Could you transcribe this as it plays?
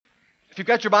If you've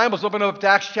got your Bibles, open up to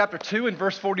Acts chapter 2 and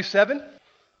verse 47.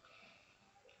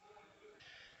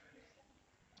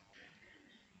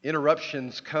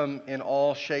 Interruptions come in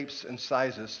all shapes and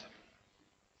sizes.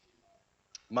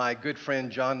 My good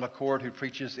friend John McCord, who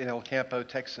preaches in El Campo,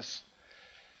 Texas,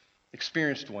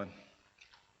 experienced one.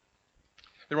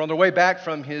 They were on their way back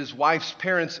from his wife's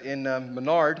parents in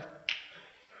Menard.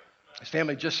 His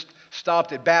family just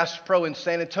stopped at Bass Pro in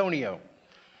San Antonio.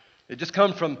 They'd just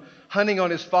come from hunting on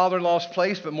his father-in-law's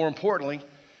place, but more importantly,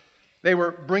 they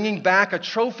were bringing back a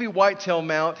trophy whitetail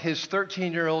mount his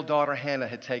 13-year-old daughter Hannah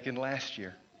had taken last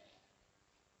year.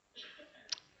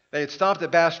 They had stopped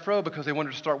at Bass Pro because they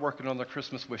wanted to start working on their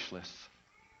Christmas wish lists.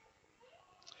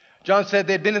 John said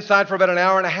they'd been inside for about an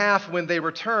hour and a half when they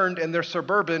returned and their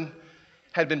Suburban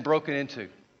had been broken into.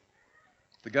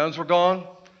 The guns were gone,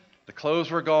 the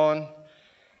clothes were gone,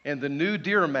 and the new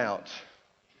deer mount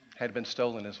had been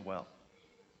stolen as well.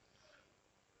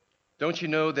 Don't you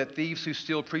know that thieves who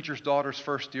steal preachers' daughters'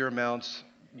 first deer mounts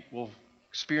will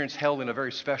experience hell in a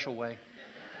very special way?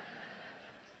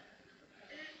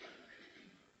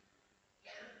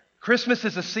 Christmas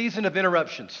is a season of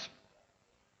interruptions.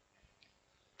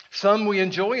 Some we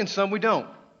enjoy and some we don't.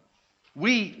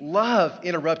 We love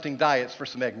interrupting diets for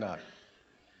some eggnog.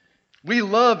 We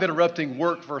love interrupting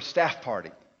work for a staff party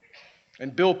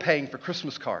and bill paying for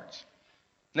Christmas cards.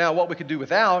 Now, what we could do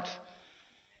without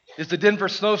is the Denver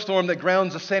snowstorm that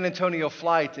grounds a San Antonio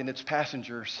flight and its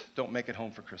passengers don't make it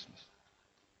home for Christmas.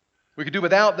 We could do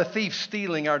without the thief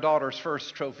stealing our daughter's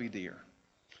first trophy deer.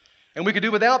 And we could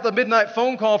do without the midnight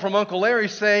phone call from Uncle Larry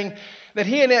saying that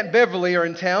he and Aunt Beverly are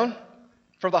in town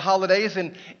for the holidays,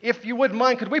 and if you wouldn't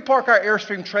mind, could we park our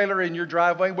Airstream trailer in your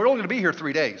driveway? We're only going to be here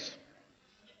 3 days.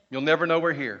 You'll never know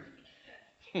we're here.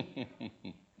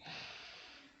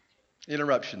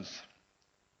 Interruptions.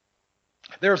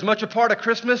 They're as much a part of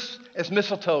Christmas as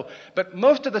mistletoe, but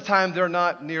most of the time they're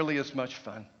not nearly as much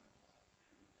fun.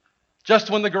 Just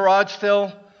when the garage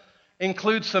sale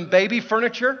includes some baby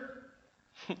furniture,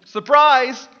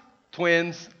 surprise,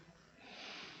 twins.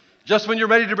 Just when you're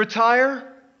ready to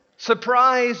retire,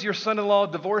 surprise, your son-in-law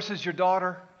divorces your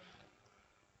daughter.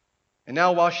 And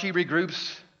now while she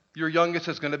regroups, your youngest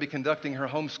is going to be conducting her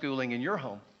homeschooling in your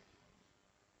home.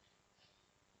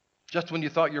 Just when you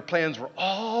thought your plans were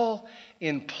all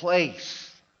in place,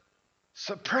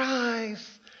 surprise,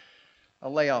 a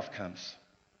layoff comes,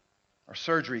 or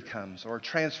surgery comes, or a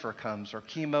transfer comes, or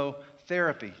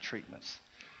chemotherapy treatments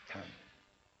come.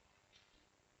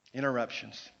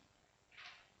 Interruptions.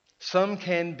 Some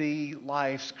can be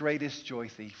life's greatest joy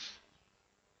thieves.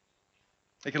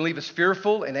 They can leave us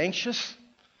fearful and anxious.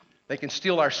 They can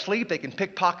steal our sleep. They can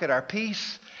pickpocket our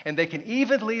peace. And they can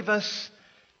even leave us,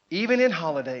 even in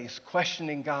holidays,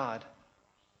 questioning God.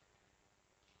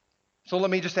 So let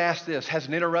me just ask this. Has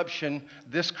an interruption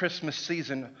this Christmas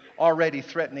season already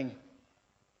threatening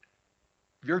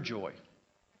your joy?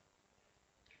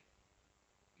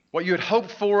 What you had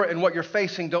hoped for and what you're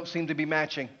facing don't seem to be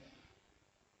matching.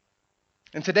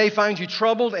 And today finds you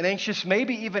troubled and anxious,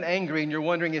 maybe even angry, and you're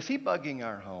wondering, is he bugging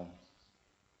our home?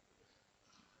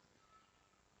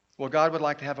 Well, God would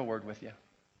like to have a word with you.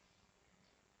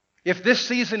 If this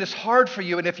season is hard for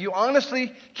you, and if you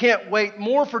honestly can't wait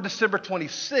more for December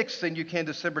 26th than you can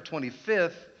December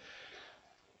 25th,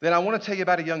 then I want to tell you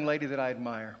about a young lady that I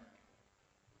admire.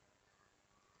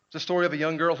 It's a story of a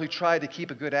young girl who tried to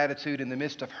keep a good attitude in the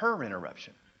midst of her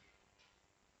interruption.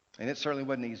 And it certainly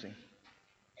wasn't easy.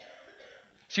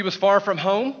 She was far from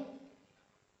home,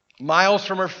 miles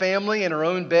from her family and her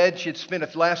own bed. She had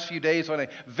spent the last few days on a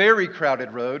very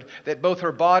crowded road that both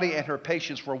her body and her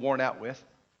patience were worn out with.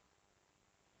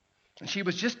 And she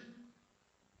was just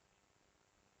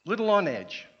a little on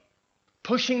edge,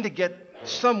 pushing to get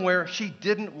somewhere she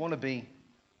didn't want to be.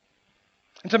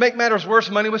 And to make matters worse,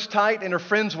 money was tight and her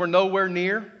friends were nowhere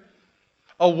near.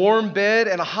 A warm bed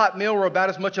and a hot meal were about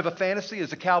as much of a fantasy as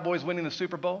the Cowboys winning the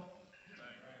Super Bowl.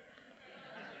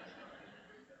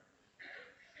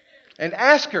 And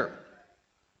ask her,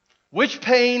 which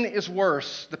pain is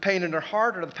worse, the pain in her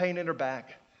heart or the pain in her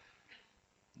back?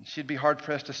 And she'd be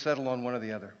hard-pressed to settle on one or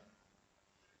the other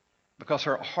because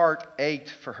her heart ached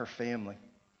for her family.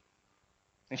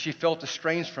 And she felt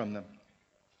estranged from them.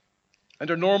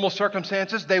 Under normal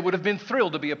circumstances, they would have been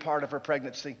thrilled to be a part of her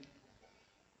pregnancy.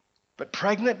 But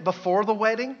pregnant before the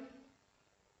wedding,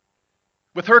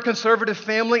 with her conservative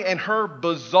family and her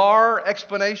bizarre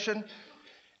explanation,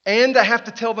 and to have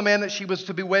to tell the man that she was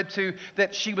to be wed to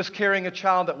that she was carrying a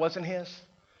child that wasn't his.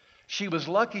 She was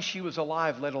lucky she was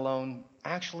alive, let alone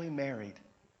actually married.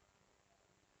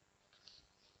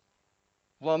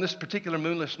 Well, on this particular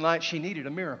moonless night, she needed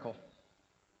a miracle.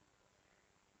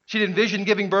 She'd envisioned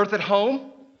giving birth at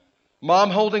home, mom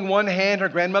holding one hand, her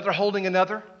grandmother holding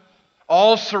another,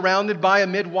 all surrounded by a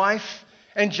midwife,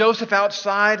 and Joseph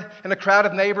outside and a crowd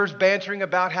of neighbors bantering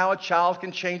about how a child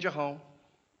can change a home.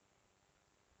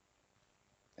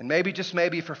 And maybe, just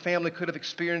maybe, if her family could have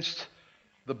experienced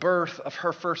the birth of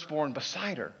her firstborn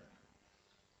beside her,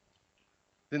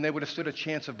 then they would have stood a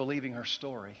chance of believing her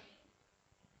story.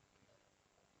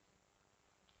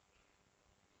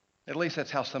 At least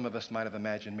that's how some of us might have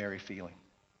imagined Mary feeling.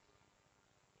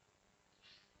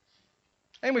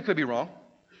 And we could be wrong.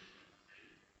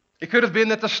 It could have been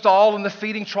that the stall and the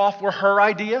feeding trough were her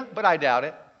idea, but I doubt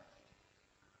it.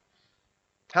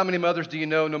 How many mothers do you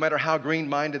know, no matter how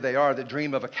green-minded they are, that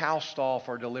dream of a cow stall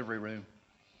for a delivery room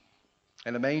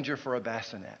and a manger for a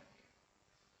bassinet?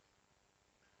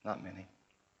 Not many,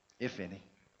 if any.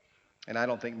 And I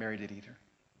don't think Mary did either.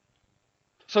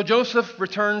 So Joseph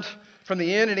returned from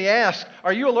the inn and he asked,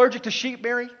 "Are you allergic to sheep,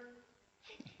 Mary?"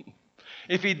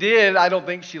 If he did, I don't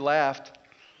think she laughed.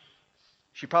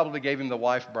 She probably gave him the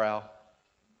wife brow.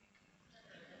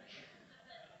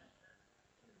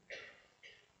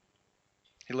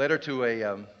 He led her to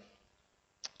a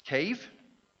cave,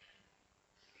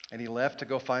 and he left to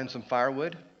go find some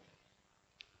firewood.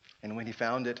 And when he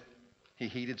found it, he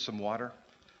heated some water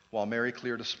while Mary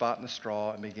cleared a spot in the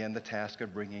straw and began the task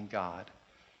of bringing God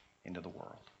into the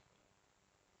world.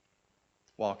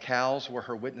 While cows were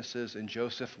her witnesses and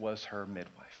Joseph was her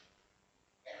midwife.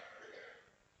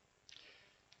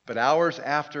 But hours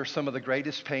after some of the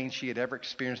greatest pain she had ever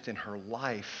experienced in her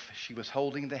life, she was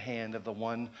holding the hand of the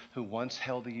one who once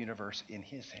held the universe in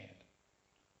his hand.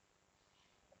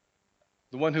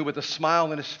 The one who with a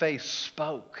smile on his face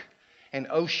spoke, and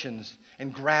oceans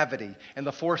and gravity and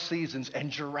the four seasons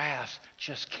and giraffes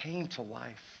just came to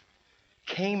life,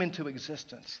 came into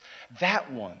existence.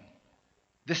 That one,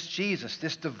 this Jesus,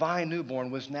 this divine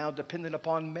newborn, was now dependent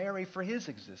upon Mary for his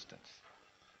existence.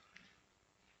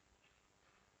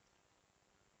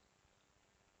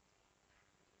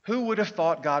 Who would have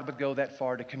thought God would go that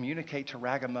far to communicate to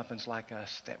ragamuffins like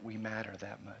us that we matter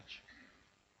that much?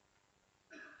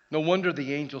 No wonder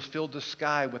the angels filled the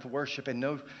sky with worship, and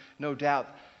no doubt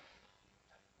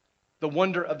the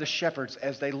wonder of the shepherds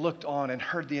as they looked on and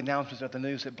heard the announcements of the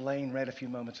news that Blaine read a few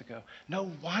moments ago.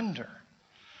 No wonder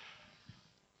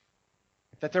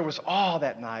that there was awe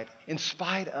that night in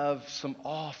spite of some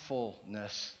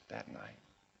awfulness that night.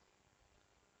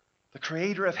 The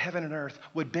creator of heaven and earth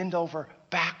would bend over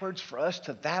backwards for us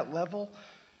to that level?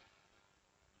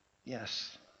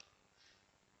 Yes.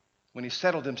 When he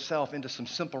settled himself into some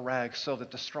simple rags so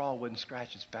that the straw wouldn't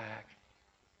scratch his back.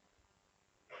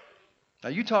 Now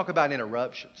you talk about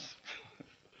interruptions.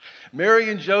 Mary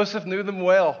and Joseph knew them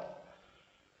well.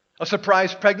 A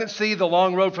surprise pregnancy, the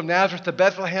long road from Nazareth to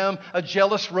Bethlehem, a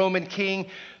jealous Roman king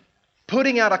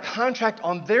putting out a contract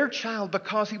on their child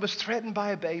because he was threatened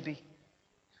by a baby.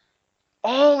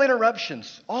 All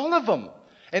interruptions, all of them,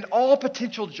 and all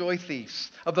potential joy thieves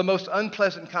of the most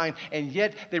unpleasant kind, and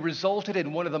yet they resulted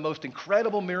in one of the most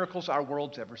incredible miracles our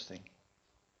world's ever seen.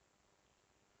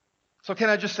 So can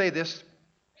I just say this?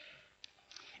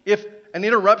 If an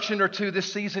interruption or two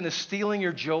this season is stealing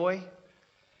your joy,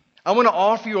 I want to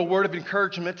offer you a word of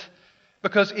encouragement,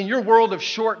 because in your world of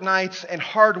short nights and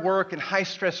hard work and high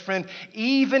stress, friend,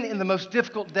 even in the most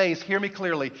difficult days, hear me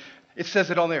clearly, it says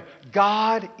it on there,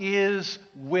 God is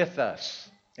with us.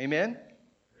 Amen?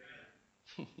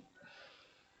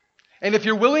 And if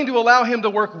you're willing to allow him to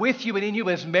work with you and in you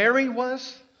as Mary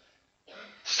was,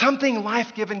 something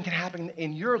life-giving can happen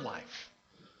in your life.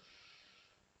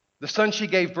 The son she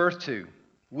gave birth to,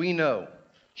 we know,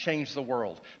 changed the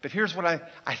world. But here's what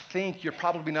I think you're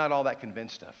probably not all that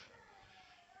convinced of,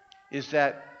 is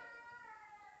that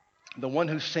the one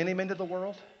who sent him into the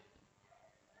world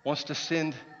wants to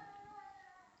send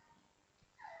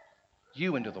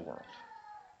you into the world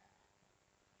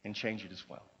and change it as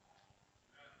well.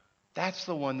 That's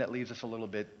the one that leaves us a little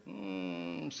bit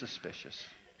suspicious.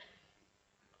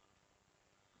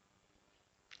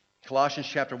 Colossians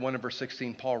chapter 1 and verse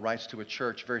 16, Paul writes to a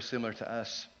church very similar to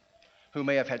us who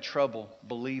may have had trouble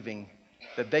believing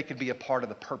that they could be a part of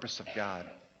the purpose of God.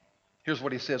 Here's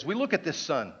what he says. We look at this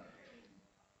son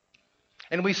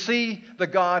and we see the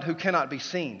God who cannot be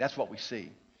seen. That's what we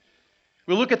see.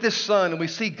 We look at this son and we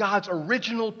see God's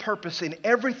original purpose in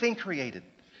everything created.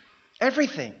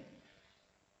 Everything.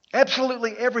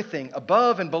 Absolutely everything,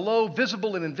 above and below,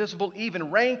 visible and invisible,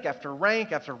 even rank after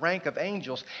rank after rank of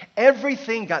angels.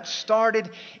 Everything got started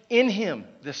in him,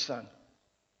 this son,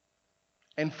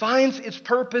 and finds its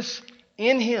purpose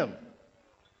in him.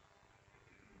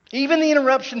 Even the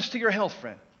interruptions to your health,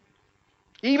 friend.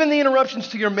 Even the interruptions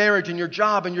to your marriage and your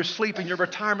job and your sleep and your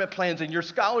retirement plans and your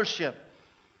scholarship,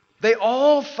 they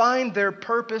all find their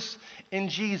purpose in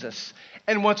Jesus.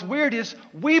 And what's weird is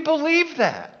we believe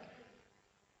that.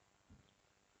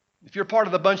 If you're part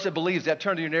of the bunch that believes that,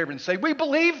 turn to your neighbor and say, we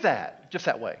believe that. Just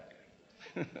that way.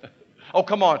 Oh,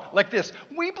 come on, like this.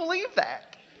 We believe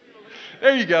that.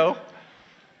 There you go.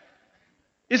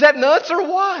 Is that nuts or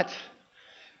what?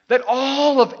 That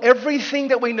all of everything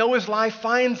that we know as life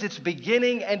finds its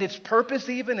beginning and its purpose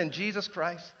even in Jesus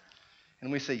Christ?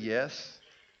 And we say yes.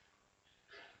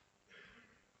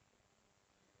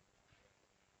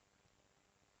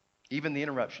 Even the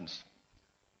interruptions.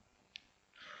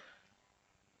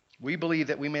 We believe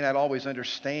that we may not always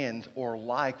understand or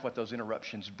like what those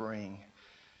interruptions bring.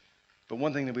 But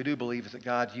one thing that we do believe is that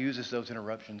God uses those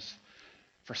interruptions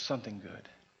for something good.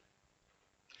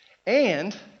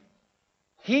 And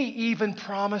He even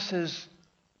promises,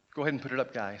 go ahead and put it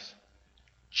up, guys,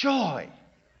 joy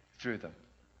through them.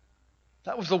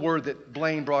 That was the word that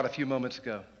Blaine brought a few moments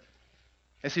ago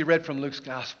as he read from Luke's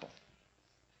gospel.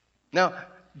 Now,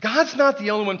 God's not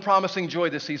the only one promising joy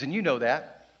this season. You know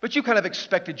that. But you kind of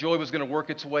expected joy was going to work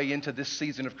its way into this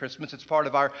season of Christmas. It's part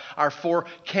of our 4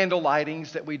 candle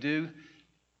lightings that we do.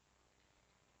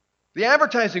 The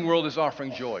advertising world is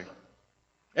offering joy.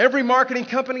 Every marketing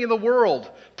company in the world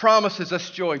promises us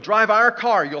joy. Drive our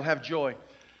car, you'll have joy.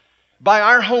 Buy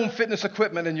our home fitness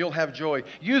equipment and you'll have joy.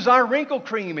 Use our wrinkle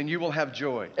cream and you will have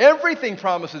joy. Everything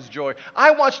promises joy.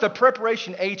 I watched a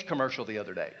Preparation H commercial the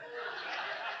other day.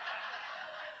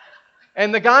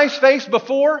 And the guy's face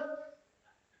before,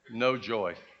 no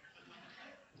joy.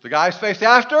 The guy's face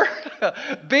after,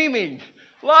 beaming,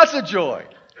 lots of joy.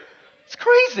 It's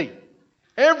crazy.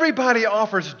 Everybody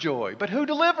offers joy, but who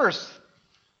delivers?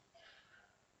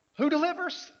 Who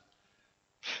delivers?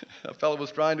 A fellow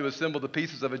was trying to assemble the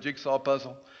pieces of a jigsaw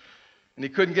puzzle, and he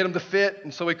couldn't get them to fit,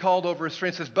 and so he called over his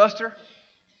friend and says, Buster,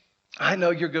 I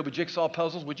know you're good with jigsaw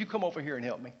puzzles. Would you come over here and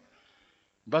help me?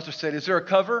 Buster said, is there a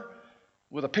cover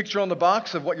with a picture on the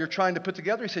box of what you're trying to put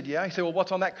together? He said, yeah. He said, well,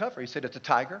 what's on that cover? He said, it's a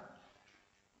tiger.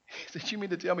 He said, you mean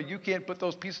to tell me you can't put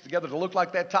those pieces together to look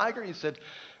like that tiger? He said,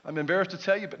 I'm embarrassed to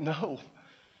tell you, but no.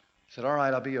 He said, all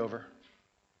right, I'll be over.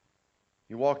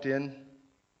 He walked in,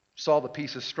 saw the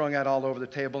pieces strung out all over the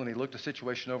table, and he looked the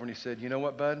situation over and he said, you know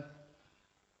what, bud?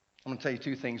 I'm going to tell you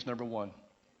 2 things. Number 1,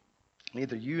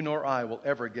 neither you nor I will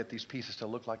ever get these pieces to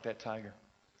look like that tiger.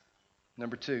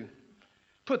 Number 2,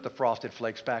 put the Frosted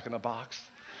Flakes back in the box.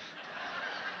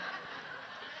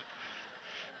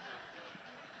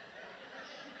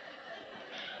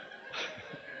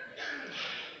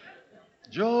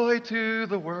 Joy to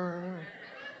the world.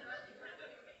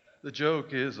 The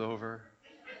joke is over.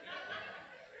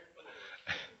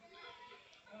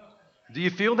 Do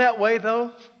you feel that way,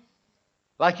 though?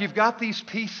 Like you've got these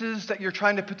pieces that you're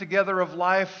trying to put together of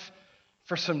life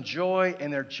for some joy,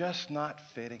 and they're just not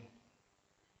fitting?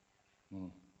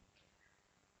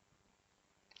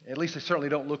 At least they certainly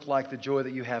don't look like the joy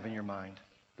that you have in your mind,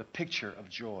 the picture of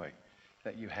joy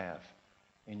that you have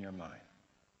in your mind.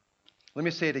 Let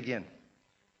me say it again.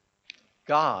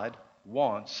 God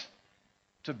wants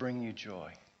to bring you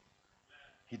joy.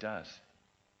 He does.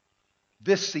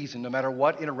 This season, no matter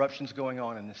what interruption's going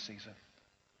on in this season.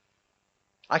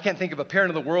 I can't think of a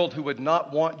parent in the world who would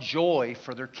not want joy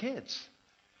for their kids.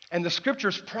 And the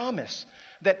scriptures promise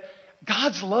that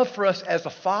God's love for us as a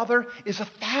father is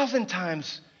 1,000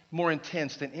 times more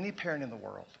intense than any parent in the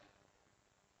world.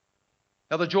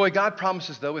 Now, the joy God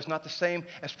promises, though, is not the same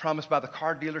as promised by the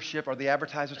car dealership or the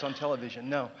advertisers on television.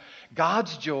 No.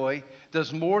 God's joy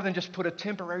does more than just put a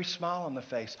temporary smile on the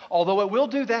face, although it will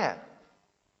do that.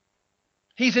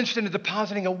 He's interested in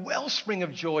depositing a wellspring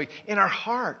of joy in our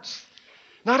hearts,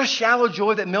 not a shallow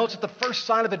joy that melts at the first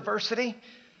sign of adversity.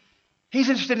 He's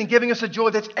interested in giving us a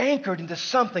joy that's anchored into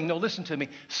something, no, listen to me,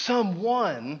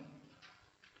 someone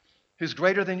who's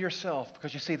greater than yourself,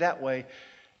 because you see, that way,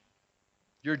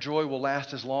 your joy will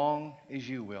last as long as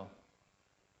you will,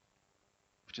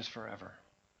 which is forever.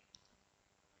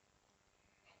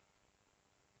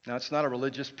 Now, it's not a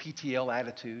religious PTL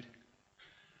attitude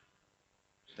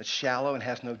that's shallow and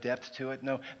has no depth to it.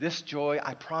 No, this joy,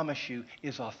 I promise you,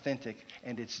 is authentic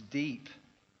and it's deep.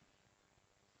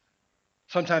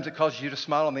 Sometimes it causes you to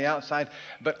smile on the outside,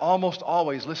 but almost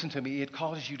always, listen to me, it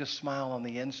causes you to smile on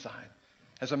the inside.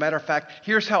 As a matter of fact,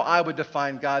 here's how I would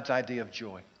define God's idea of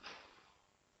joy.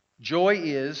 Joy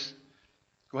is,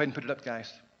 go ahead and put it up,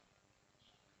 guys,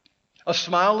 a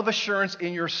smile of assurance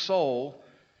in your soul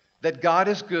that God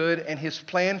is good and His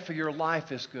plan for your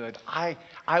life is good. I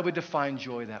would define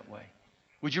joy that way.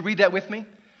 Would you read that with me?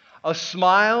 A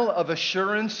smile of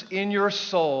assurance in your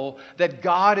soul that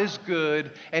God is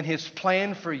good and His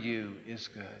plan for you is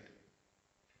good.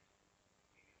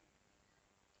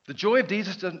 The joy of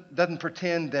Jesus doesn't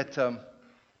pretend that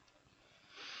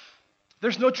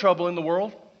there's no trouble in the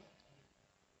world.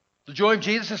 The joy of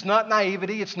Jesus is not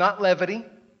naivety, it's not levity.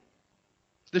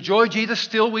 The joy of Jesus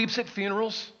still weeps at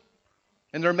funerals,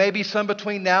 and there may be some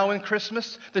between now and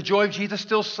Christmas. The joy of Jesus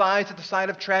still sighs at the sight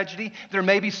of tragedy. There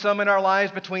may be some in our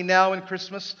lives between now and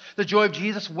Christmas. The joy of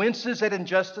Jesus winces at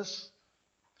injustice,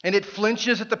 and it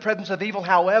flinches at the presence of evil.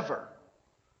 However,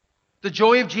 the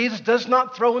joy of Jesus does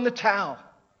not throw in the towel,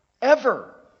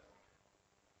 ever.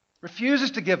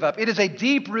 Refuses to give up. It is a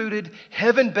deep-rooted,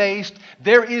 heaven-based,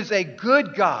 there is a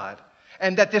good God,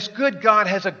 and that this good God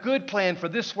has a good plan for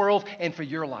this world and for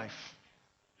your life.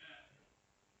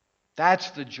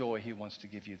 That's the joy He wants to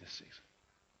give you this season.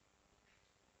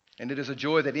 And it is a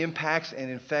joy that impacts and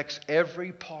infects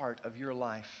every part of your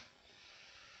life.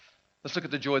 Let's look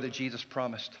at the joy that Jesus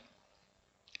promised.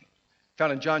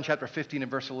 Found in John chapter 15 and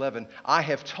verse 11. I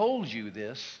have told you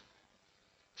this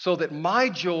so that my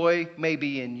joy may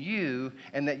be in you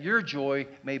and that your joy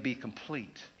may be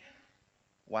complete.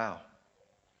 Wow.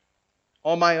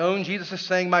 On my own, Jesus is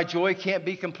saying my joy can't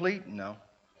be complete? No.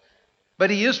 But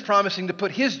He is promising to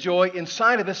put His joy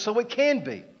inside of us so it can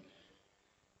be.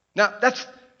 Now, that's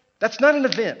not an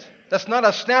event. That's not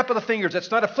a snap of the fingers. That's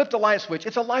not a flip the light switch.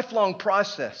 It's a lifelong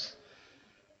process.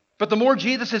 But the more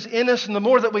Jesus is in us and the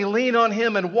more that we lean on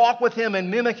Him and walk with Him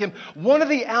and mimic Him, one of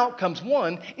the outcomes,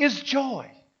 is joy.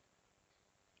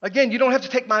 Again, you don't have to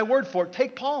take my word for it.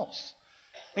 Take Paul's.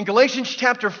 In Galatians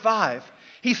chapter 5,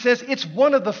 he says it's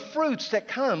one of the fruits that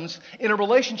comes in a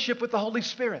relationship with the Holy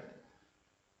Spirit.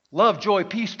 Love, joy,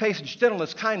 peace, patience,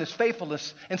 gentleness, kindness,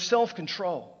 faithfulness, and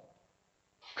self-control.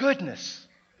 Goodness.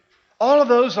 All of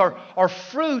those are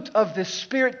fruit of this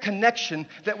Spirit connection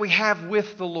that we have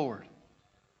with the Lord.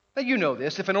 Now you know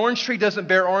this. If an orange tree doesn't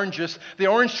bear oranges, the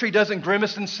orange tree doesn't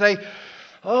grimace and say,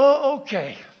 oh,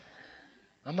 okay,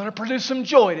 I'm going to produce some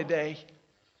joy today.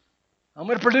 I'm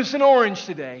going to produce an orange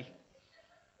today.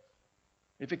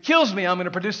 If it kills me, I'm going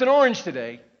to produce an orange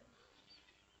today.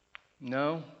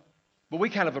 No. But we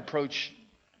kind of approach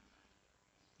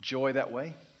joy that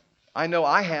way. I know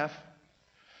I have.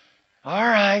 All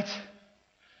right.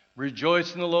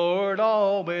 Rejoice in the Lord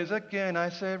always. Again, I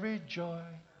say rejoice.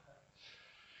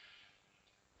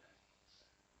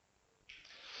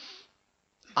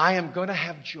 I am going to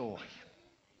have joy.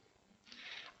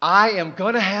 I am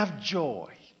going to have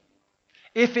joy.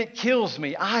 If it kills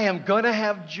me, I am going to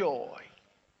have joy.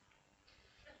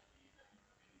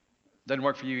 Doesn't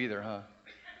work for you either, huh?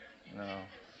 No.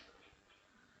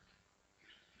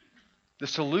 The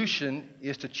solution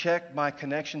is to check my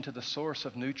connection to the source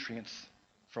of nutrients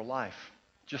for life,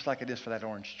 just like it is for that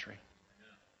orange tree.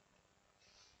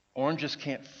 Oranges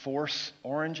can't force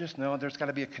oranges. No, there's got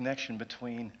to be a connection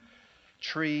between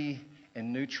tree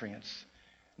and nutrients.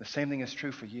 The same thing is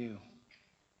true for you.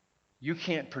 You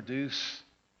can't produce,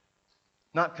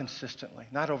 not consistently,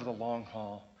 not over the long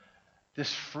haul,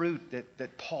 this fruit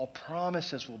that Paul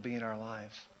promises will be in our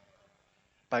lives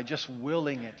by just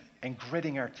willing it and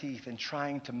gritting our teeth and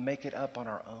trying to make it up on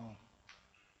our own.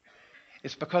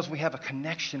 It's because we have a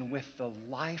connection with the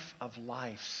life of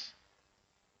lives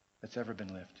that's ever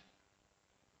been lived.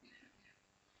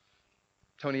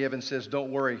 Tony Evans says,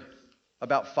 don't worry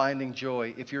about finding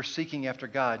joy. If you're seeking after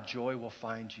God, joy will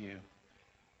find you.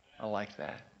 I like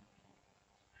that.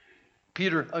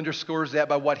 Peter underscores that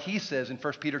by what he says in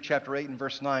 1 Peter chapter 8 and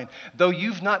verse 9. Though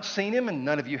you've not seen Him, and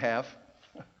none of you have,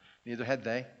 neither had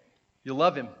they, you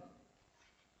love Him.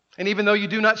 And even though you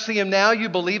do not see Him now, you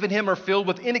believe in Him, are filled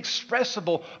with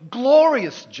inexpressible,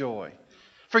 glorious joy.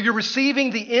 For you're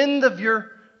receiving the end of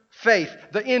your faith,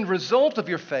 the end result of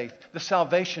your faith, the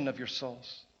salvation of your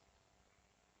souls.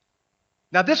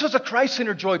 Now, this was a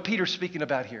Christ-centered joy Peter's speaking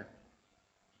about here.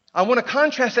 I want to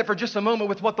contrast that for just a moment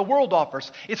with what the world offers.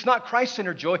 It's not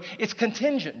Christ-centered joy, it's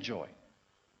contingent joy.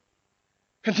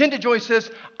 Contingent joy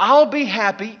says, I'll be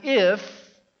happy if,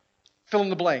 fill in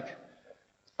the blank.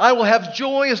 I will have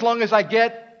joy as long as I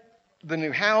get the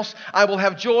new house. I will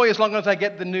have joy as long as I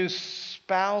get the new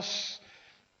spouse.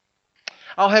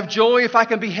 I'll have joy if I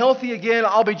can be healthy again.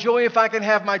 I'll be joy if I can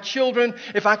have my children,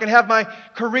 if I can have my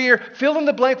career. Fill in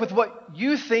the blank with what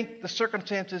you think the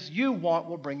circumstances you want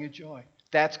will bring you joy.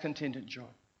 That's contingent joy.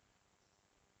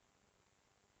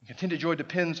 Contingent joy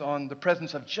depends on the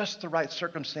presence of just the right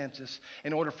circumstances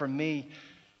in order for me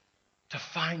to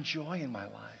find joy in my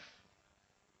life.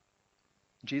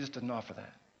 Jesus doesn't offer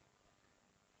that.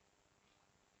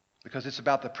 Because it's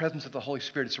about the presence of the Holy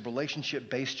Spirit. It's a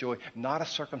relationship-based joy, not a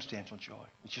circumstantial joy.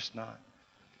 It's just not.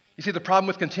 You see, the problem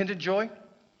with contingent joy?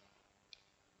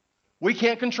 We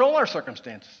can't control our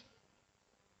circumstances.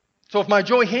 So if my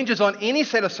joy hinges on any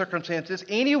set of circumstances,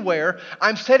 anywhere,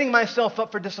 I'm setting myself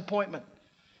up for disappointment.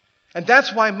 And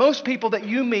that's why most people that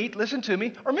you meet, listen to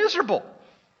me, are miserable.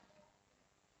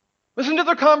 Listen to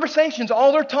their conversations.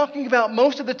 All they're talking about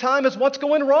most of the time is what's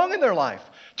going wrong in their life.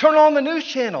 Turn on the news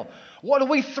channel. What do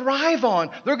we thrive on?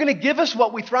 They're going to give us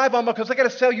what we thrive on because they got to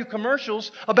sell you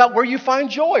commercials about where you find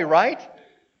joy, right?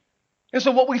 And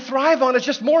so what we thrive on is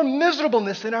just more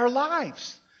miserableness in our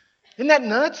lives. Isn't that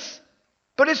nuts?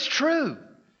 But it's true.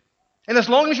 And as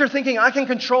long as you're thinking, I can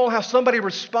control how somebody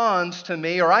responds to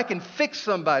me, or I can fix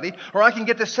somebody, or I can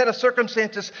get this set of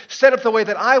circumstances set up the way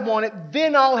that I want it,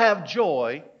 then I'll have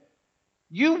joy,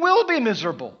 you will be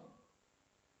miserable.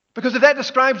 Because if that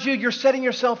describes you, you're setting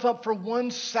yourself up for one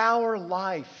sour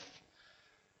life.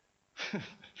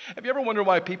 Have you ever wondered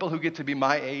why people who get to be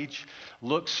my age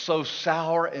look so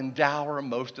sour and dour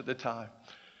most of the time?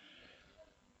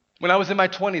 When I was in my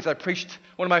 20s, I preached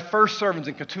one of my first sermons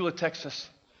in Cotulla, Texas.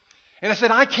 And I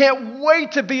said, I can't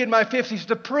wait to be in my 50s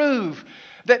to prove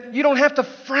that you don't have to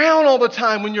frown all the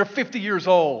time when you're 50 years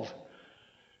old.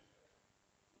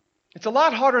 It's a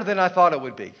lot harder than I thought it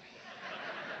would be.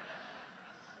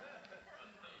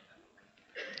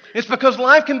 It's because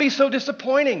life can be so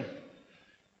disappointing.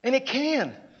 And it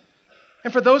can.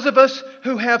 And for those of us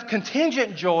who have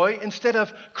contingent joy instead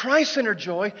of Christ-centered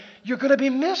joy, you're going to be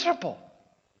miserable.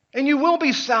 And you will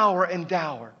be sour and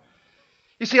dour.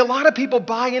 You see, a lot of people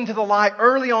buy into the lie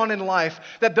early on in life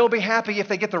that they'll be happy if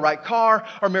they get the right car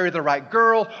or marry the right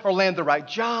girl or land the right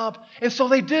job. And so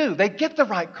they do. They get the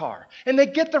right car and they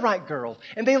get the right girl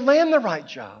and they land the right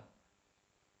job.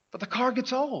 But the car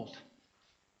gets old.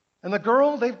 And the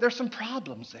girl, there's some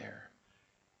problems there.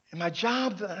 And my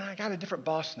job, I got a different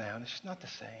boss now and it's just not the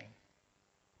same.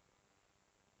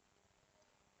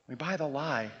 We buy the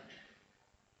lie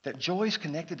that joy is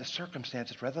connected to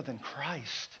circumstances rather than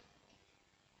Christ.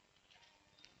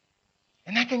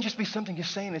 And that can just be something you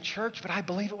say in a church, but I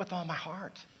believe it with all my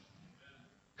heart.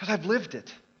 Because I've lived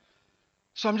it.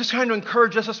 So I'm just trying to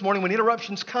encourage us this morning when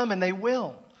interruptions come, and they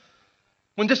will.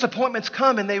 When disappointments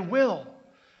come, and they will.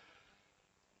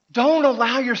 Don't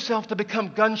allow yourself to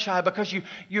become gun shy because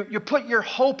you put your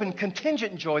hope in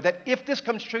contingent joy that if this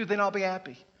comes true, then I'll be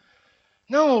happy.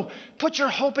 No, put your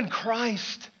hope in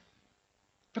Christ.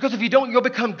 Because if you don't, you'll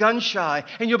become gun shy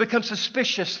and you'll become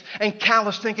suspicious and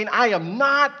callous, thinking, I am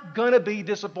not going to be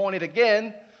disappointed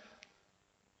again.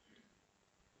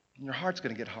 And your heart's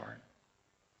going to get hard.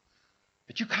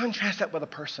 But you contrast that with a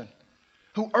person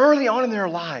who early on in their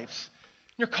lives,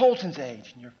 your Colton's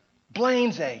age and your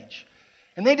Blaine's age,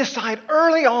 and they decide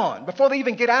early on, before they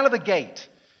even get out of the gate,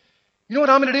 you know what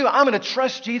I'm going to do? I'm going to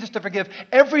trust Jesus to forgive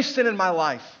every sin in my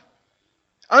life.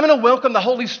 I'm going to welcome the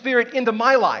Holy Spirit into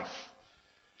my life.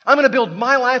 I'm going to build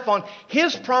my life on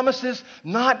His promises,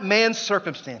 not man's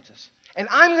circumstances. And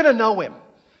I'm going to know Him.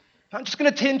 I'm not just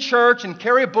going to attend church and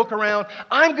carry a book around.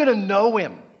 I'm going to know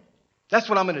Him. That's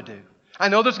what I'm going to do. I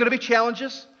know there's going to be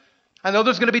challenges. I know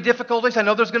there's going to be difficulties. I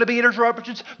know there's going to be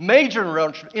interruptions, major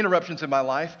interruptions in my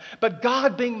life. But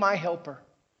God being my helper,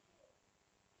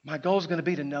 my goal is going to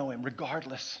be to know Him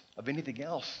regardless of anything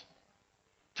else,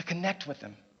 to connect with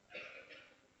Him.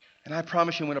 And I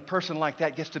promise you, when a person like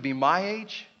that gets to be my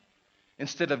age,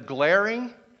 instead of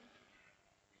glaring,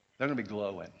 they're going to be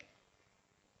glowing.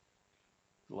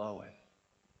 Glowing.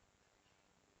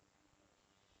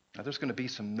 Now, there's going to be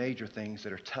some major things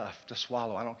that are tough to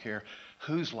swallow. I don't care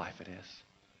whose life it is.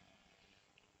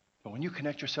 But when you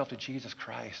connect yourself to Jesus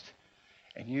Christ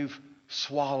and you've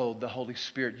swallowed the Holy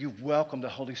Spirit, you've welcomed the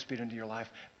Holy Spirit into your life,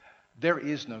 there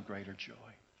is no greater joy.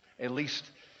 At least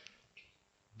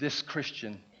this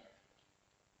Christian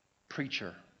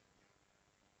preacher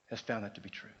has found that to be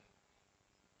true.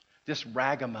 This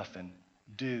ragamuffin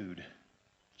dude,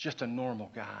 just a normal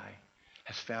guy,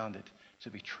 has found it to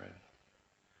be true.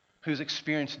 Who's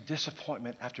experienced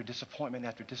disappointment after disappointment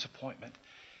after disappointment.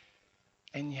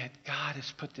 And yet God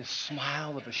has put this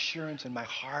smile of assurance in my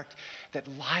heart that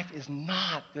life is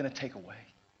not going to take away.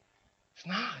 It's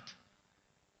not.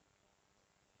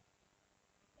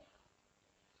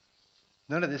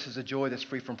 None of this is a joy that's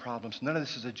free from problems. None of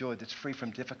this is a joy that's free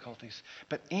from difficulties.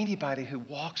 But anybody who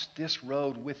walks this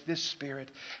road with this Spirit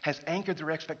has anchored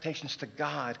their expectations to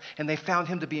God, and they found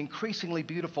Him to be increasingly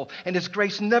beautiful, and His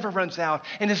grace never runs out,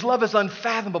 and His love is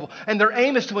unfathomable, and their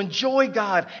aim is to enjoy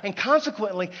God, and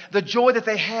consequently, the joy that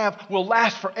they have will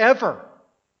last forever.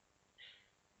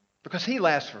 Because He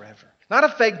lasts forever. Not a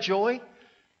fake joy,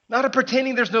 Not a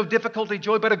pretending there's no difficulty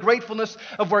joy, but a gratefulness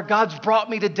of where God's brought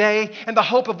me today and the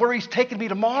hope of where He's taken me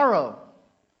tomorrow.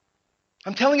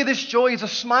 I'm telling you, this joy is a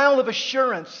smile of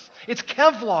assurance. It's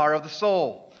Kevlar of the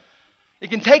soul. It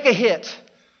can take a hit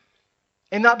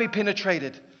and not be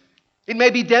penetrated. It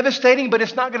may be devastating, but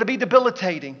it's not going to be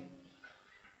debilitating.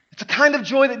 It's a kind of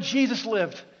joy that Jesus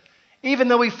lived. Even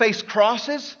though He faced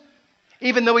crosses,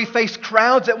 even though He faced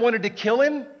crowds that wanted to kill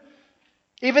Him,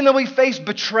 even though He faced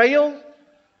betrayal,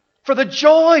 for the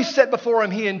joy set before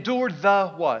Him, He endured the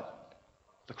what?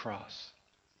 The cross.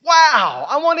 Wow,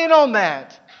 I want in on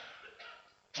that.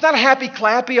 It's not a happy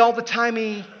clappy all the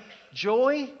timey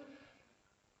joy.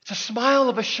 It's a smile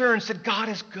of assurance that God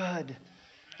is good.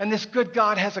 And this good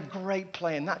God has a great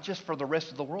plan, not just for the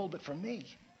rest of the world, but for me.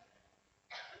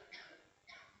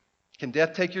 Can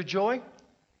death take your joy?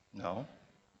 No.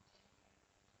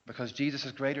 Because Jesus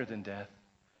is greater than death.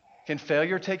 Can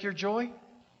failure take your joy?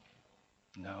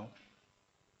 No.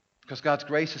 Because God's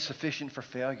grace is sufficient for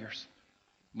failures.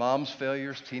 Mom's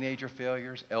failures, teenager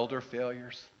failures, elder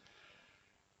failures,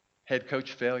 head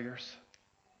coach failures,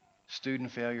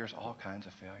 student failures, all kinds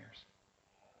of failures.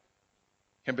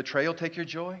 Can betrayal take your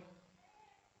joy?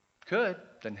 Could,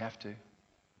 doesn't have to.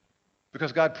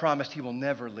 Because God promised He will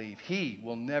never leave. He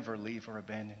will never leave or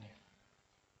abandon you.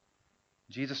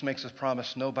 Jesus makes us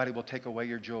promise nobody will take away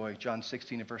your joy. John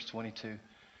 16 and verse 22.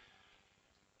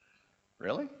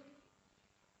 Really?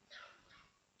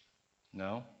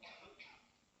 No.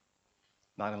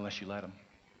 Not unless you let Him.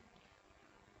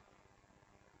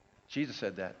 Jesus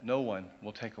said that. No one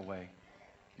will take away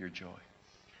your joy.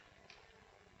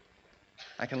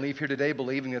 I can leave here today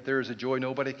believing that there is a joy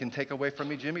nobody can take away from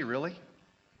me. Jimmy, really?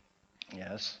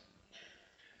 Yes.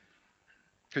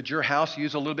 Could your house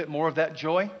use a little bit more of that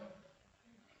joy?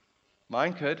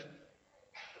 Mine could.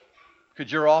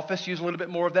 Could your office use a little bit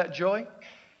more of that joy?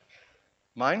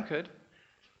 Mine could.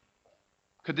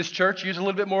 Could this church use a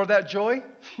little bit more of that joy?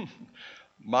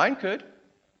 Mine could.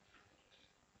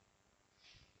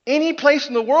 Any place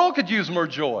in the world could use more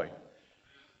joy.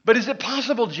 But is it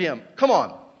possible, Jim? Come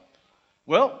on.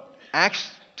 Well, Acts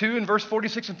 2 and verse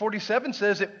 46 and 47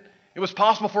 says it was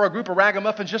possible for a group of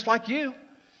ragamuffins just like you.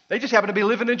 They just happened to be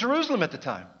living in Jerusalem at the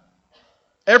time.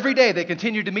 Every day they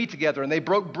continued to meet together, and they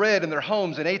broke bread in their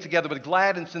homes and ate together with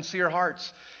glad and sincere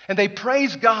hearts. And they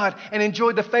praised God and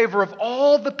enjoyed the favor of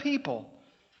all the people.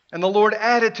 And the Lord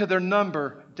added to their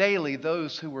number daily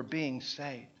those who were being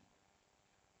saved.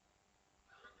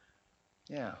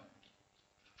 Yeah.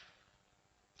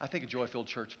 I think a joy-filled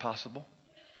church is possible.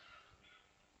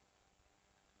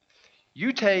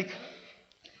 You take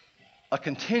a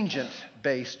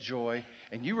contingent-based joy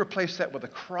and you replace that with a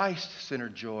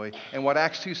Christ-centered joy. And what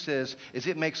Acts 2 says is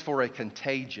it makes for a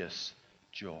contagious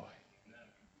joy.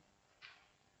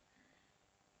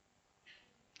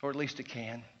 Or at least it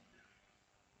can.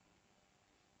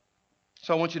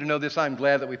 So I want you to know this. I'm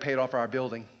glad that we paid off our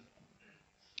building.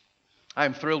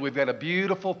 I'm thrilled we've got a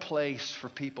beautiful place for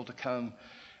people to come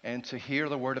and to hear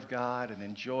the Word of God and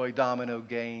enjoy domino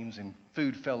games and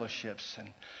food fellowships and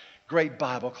great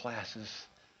Bible classes,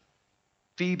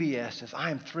 VBSs. I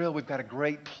am thrilled we've got a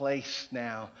great place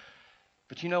now.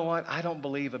 But you know what? I don't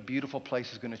believe a beautiful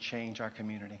place is going to change our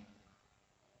community.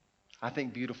 I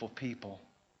think beautiful people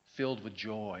filled with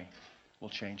joy will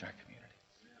change our community.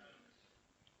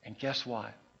 And guess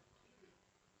what?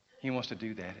 He wants to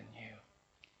do that in you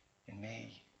and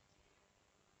me.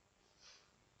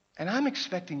 And I'm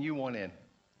expecting you on in.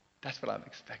 That's what I'm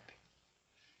expecting.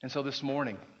 And so this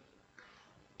morning,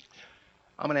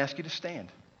 I'm going to ask you to stand.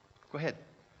 Go ahead.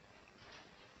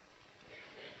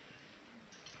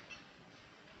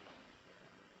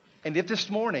 And if this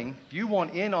morning you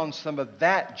want in on some of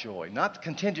that joy, not the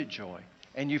contingent joy,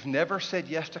 and you've never said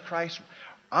yes to Christ,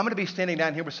 I'm going to be standing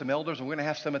down here with some elders, and we're going to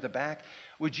have some at the back.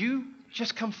 Would you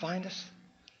just come find us?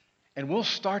 And we'll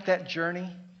start that journey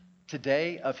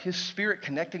today of His Spirit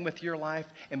connecting with your life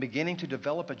and beginning to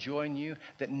develop a joy in you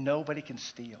that nobody can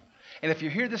steal. And if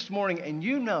you're here this morning and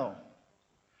you know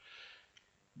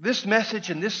this message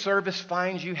and this service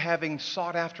finds you having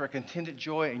sought after a contingent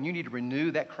joy and you need to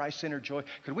renew that Christ-centered joy,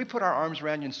 could we put our arms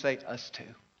around you and say, us too?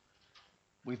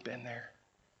 We've been there.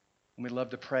 And we'd love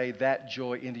to pray that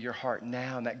joy into your heart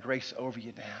now and that grace over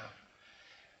you now.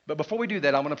 But before we do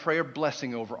that, I'm going to pray a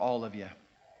blessing over all of you.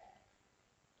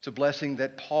 It's a blessing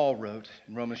that Paul wrote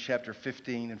in Romans chapter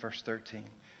 15 and verse 13.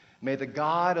 May the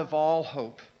God of all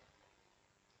hope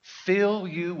fill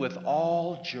you with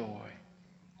all joy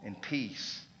and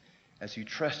peace as you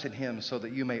trust in Him, so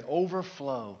that you may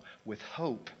overflow with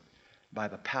hope by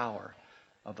the power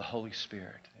of the Holy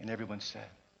Spirit. And everyone said,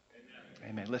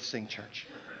 Amen. Let's sing, church.